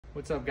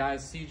What's up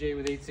guys, CJ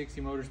with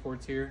 860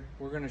 Motorsports here.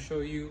 We're going to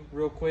show you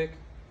real quick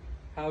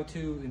how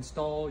to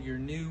install your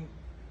new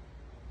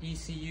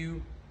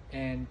ECU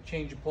and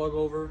change a plug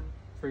over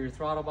for your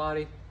throttle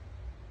body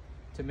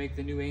to make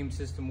the new Aim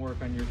system work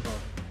on your car.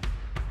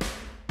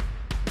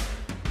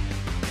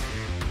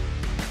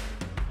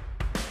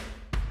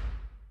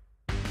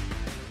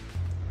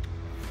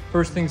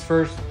 First things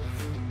first,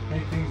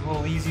 make things a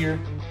little easier.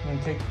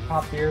 I'm going to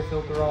pop the air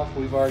filter off.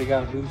 We've already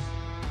got it loose.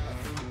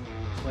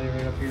 Lay it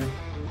right up here.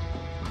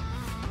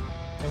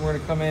 Then we're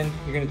going to come in,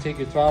 you're going to take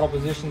your throttle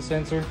position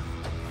sensor,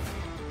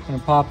 you're going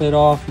to pop it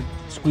off,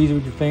 squeeze it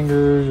with your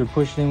fingers or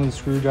push it in with a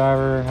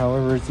screwdriver,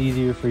 however it's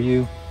easier for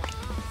you.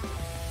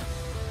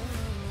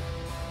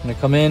 I'm going to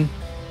come in,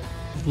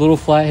 little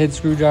flathead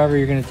screwdriver,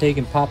 you're going to take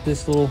and pop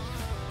this little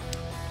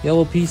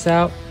yellow piece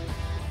out,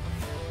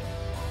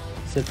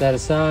 set that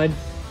aside.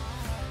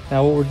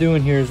 Now what we're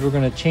doing here is we're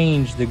going to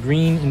change the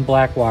green and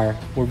black wire.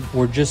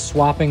 We're just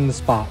swapping the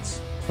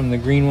spots from the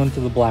green one to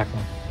the black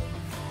one.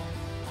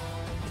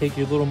 Take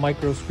your little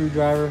micro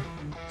screwdriver,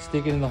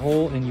 stick it in the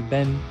hole, and you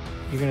bend.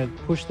 You're going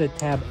to push that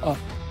tab up.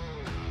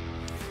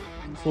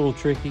 It's a little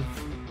tricky.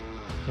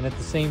 And at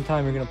the same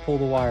time, you're going to pull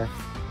the wire.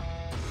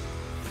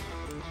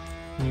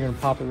 And you're going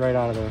to pop it right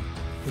out of there.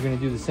 You're going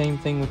to do the same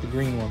thing with the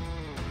green one.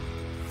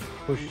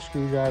 Push your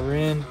screwdriver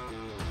in,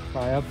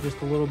 pry up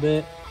just a little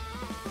bit.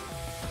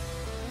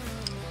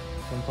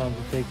 Sometimes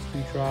it takes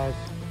 2 tries.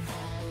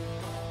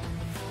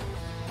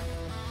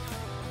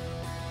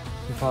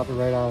 And pop it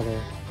right out of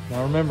there.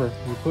 Now remember,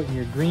 you're putting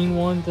your green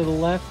one to the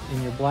left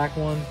and your black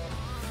one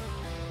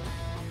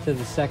to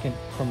the second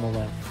from the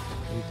left.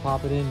 You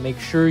pop it in, make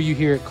sure you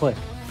hear it click.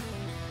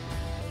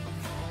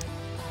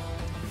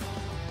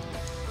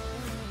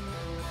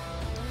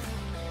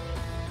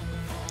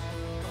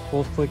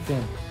 Both clicked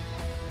in.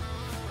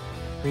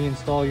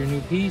 Reinstall your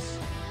new piece,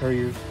 or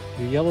your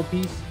yellow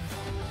piece.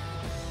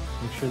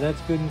 Make sure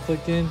that's good and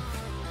clicked in.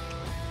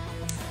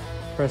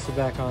 Press it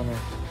back on there.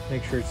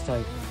 Make sure it's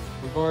tight.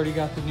 We've already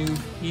got the new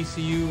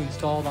ECU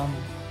installed on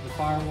the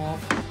firewall.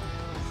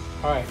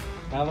 Alright,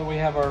 now that we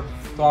have our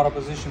throttle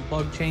position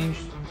plug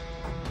changed,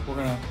 we're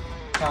going to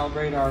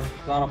calibrate our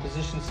throttle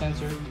position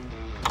sensor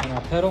and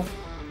our pedal.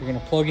 You're going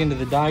to plug into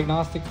the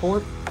diagnostic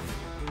port.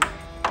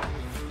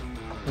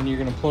 And you're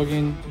going to plug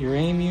in your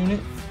Aim unit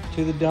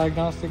to the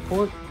diagnostic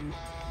port.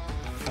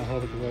 I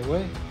held it the right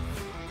way.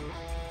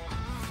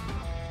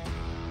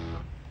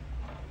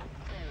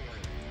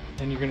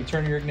 And you're going to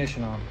turn your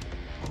ignition on.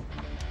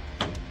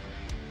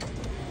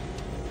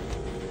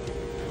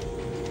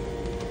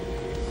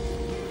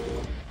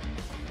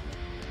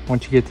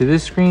 Once you get to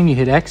this screen, you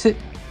hit exit,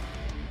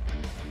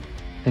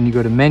 then you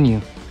go to menu,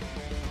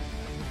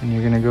 and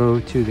you're going to go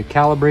to the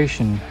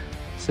calibration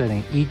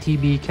setting,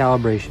 ETB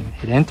calibration.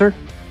 Hit enter.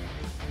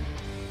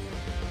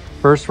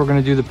 First, we're going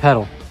to do the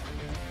pedal.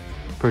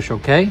 Push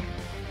OK.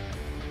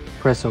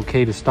 Press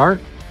OK to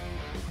start.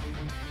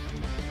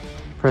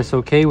 Press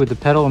OK with the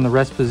pedal in the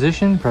rest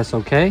position. Press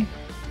OK.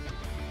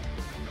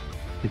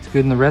 It's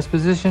good in the rest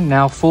position.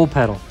 Now full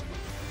pedal.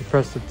 You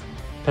press the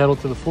pedal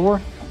to the floor.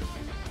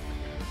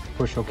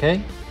 Push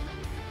OK.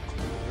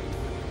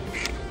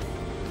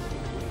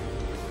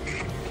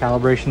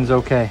 Calibration's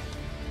OK.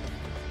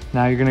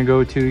 Now you're going to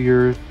go to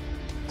your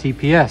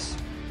TPS.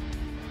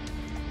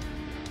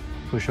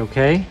 Push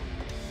OK.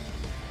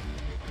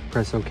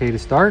 Press OK to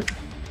start.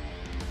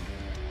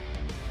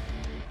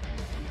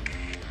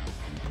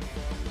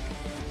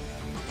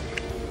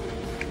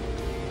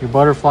 Your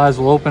butterflies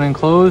will open and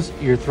close.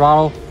 Your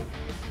throttle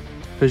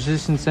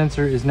position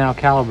sensor is now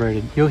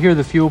calibrated. You'll hear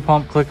the fuel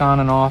pump click on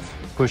and off.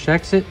 Push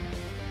exit.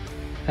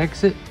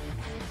 Exit.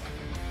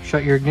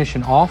 Shut your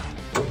ignition off.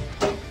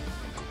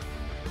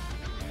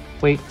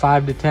 Wait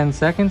 5 to 10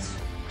 seconds.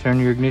 Turn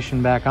your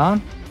ignition back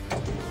on.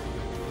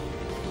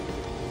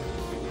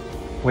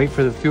 Wait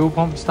for the fuel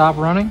pump to stop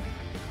running.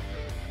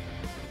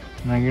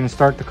 Now you're going to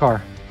start the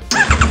car.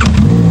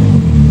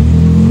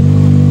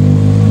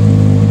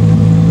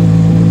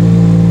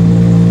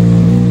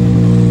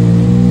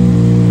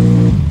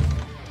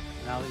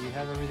 Now that you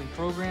have everything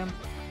programmed,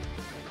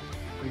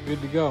 you're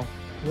good to go.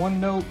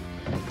 One note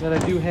that I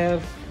do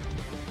have,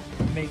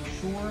 make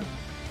sure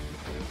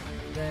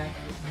that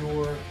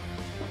your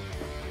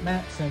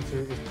map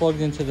sensor is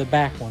plugged into the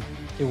back one.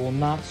 It will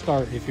not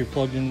start if you're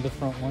plugged into the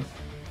front one.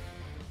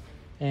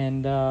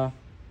 And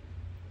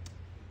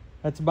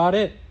that's about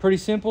it. Pretty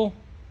simple,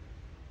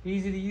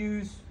 easy to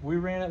use. We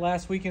ran it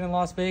last weekend in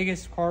Las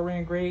Vegas. Car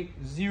ran great,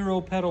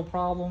 0 pedal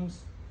problems.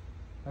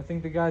 I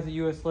think the guys at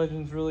US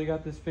Legends really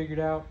got this figured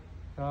out.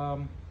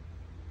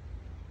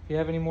 If you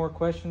have any more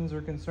questions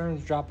or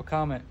concerns, drop a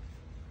comment.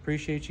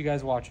 Appreciate you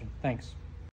guys watching. Thanks.